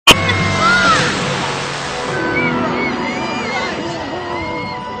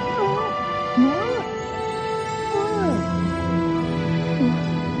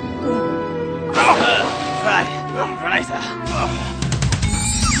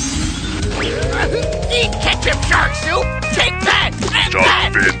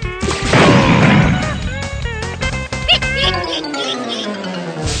stupid!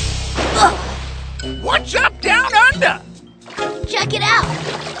 What's up down under? Check it out.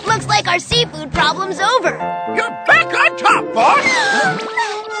 Looks like our seafood problem's over. You're back on top, boss!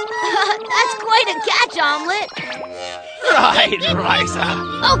 That's quite a catch, Omelet. Right, Riza.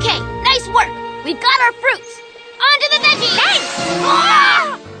 Okay, nice work. We've got our fruits. On to the veggies! Thanks!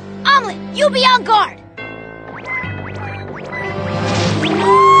 Ah! Omelet, you be on guard.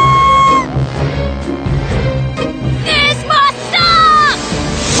 This must stop!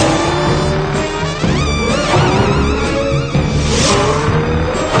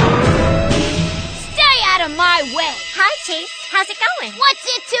 Stay out of my way. Hi, Chase. How's it going? What's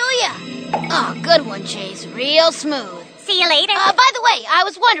it to ya? Oh, good one, Chase. Real smooth. See you later. By the way, I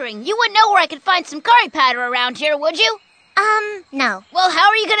was wondering, you wouldn't know where I could find some curry powder around here, would you? No. Well, how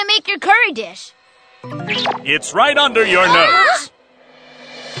are you gonna make your curry dish? It's right under your nose.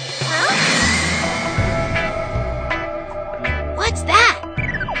 What's that?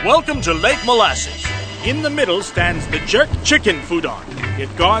 Welcome to Lake Molasses. In the middle stands the jerk chicken foodon.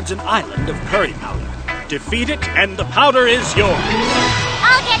 It guards an island of curry powder. Defeat it, and the powder is yours.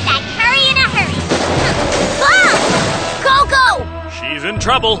 I'll get that curry in a hurry. Coco! She's in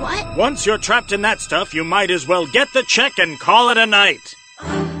trouble. What? Once you're trapped in that stuff, you might as well get the check and call it a night.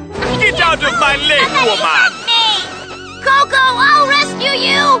 Get out of my leg, woman! Coco, I'll rescue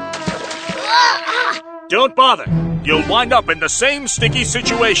you! Don't bother. You'll wind up in the same sticky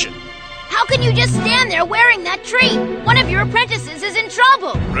situation. How can you just stand there wearing that treat? One of your apprentices is in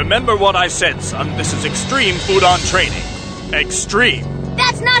trouble. Remember what I said, son. This is extreme foodon training. Extreme.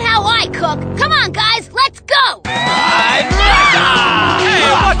 That's not how I cook. Come on, guys, let's go! Hey,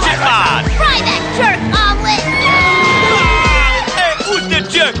 watch it, man! Try that jerk, Omelet! Hey, who's the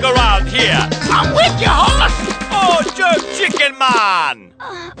jerk around here? I'm with you, horse! Oh, jerk chicken man!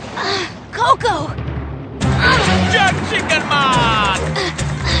 Coco! Jerk chicken man!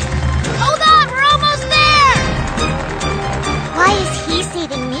 Hold on, we're almost there! Why is he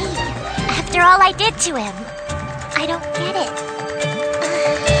saving me? After all I did to him. I don't get it.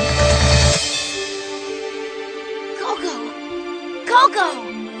 Coco!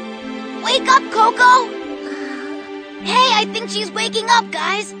 Wake up, Coco! Hey, I think she's waking up,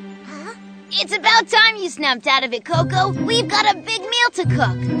 guys. Huh? It's about time you snapped out of it, Coco. We've got a big meal to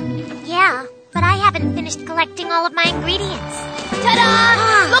cook. Yeah, but I haven't finished collecting all of my ingredients.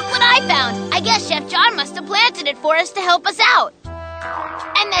 Ta-da! Look what I found. I guess Chef John must have planted it for us to help us out.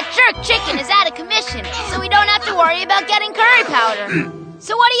 And that jerk chicken is out of commission, so we don't have to worry about getting curry powder.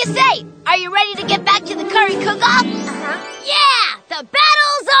 So what do you say? Are you ready to get back to the curry cook-off? Yeah! The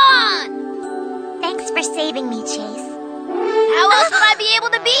battle's on! Thanks for saving me, Chase. How else would I be able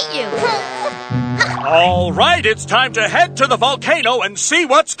to beat you? All right, it's time to head to the volcano and see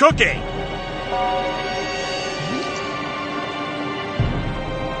what's cooking.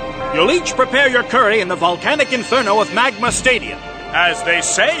 You'll each prepare your curry in the volcanic inferno of Magma Stadium. As they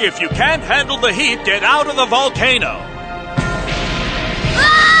say, if you can't handle the heat, get out of the volcano.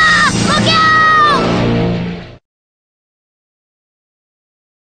 Ah! Look out!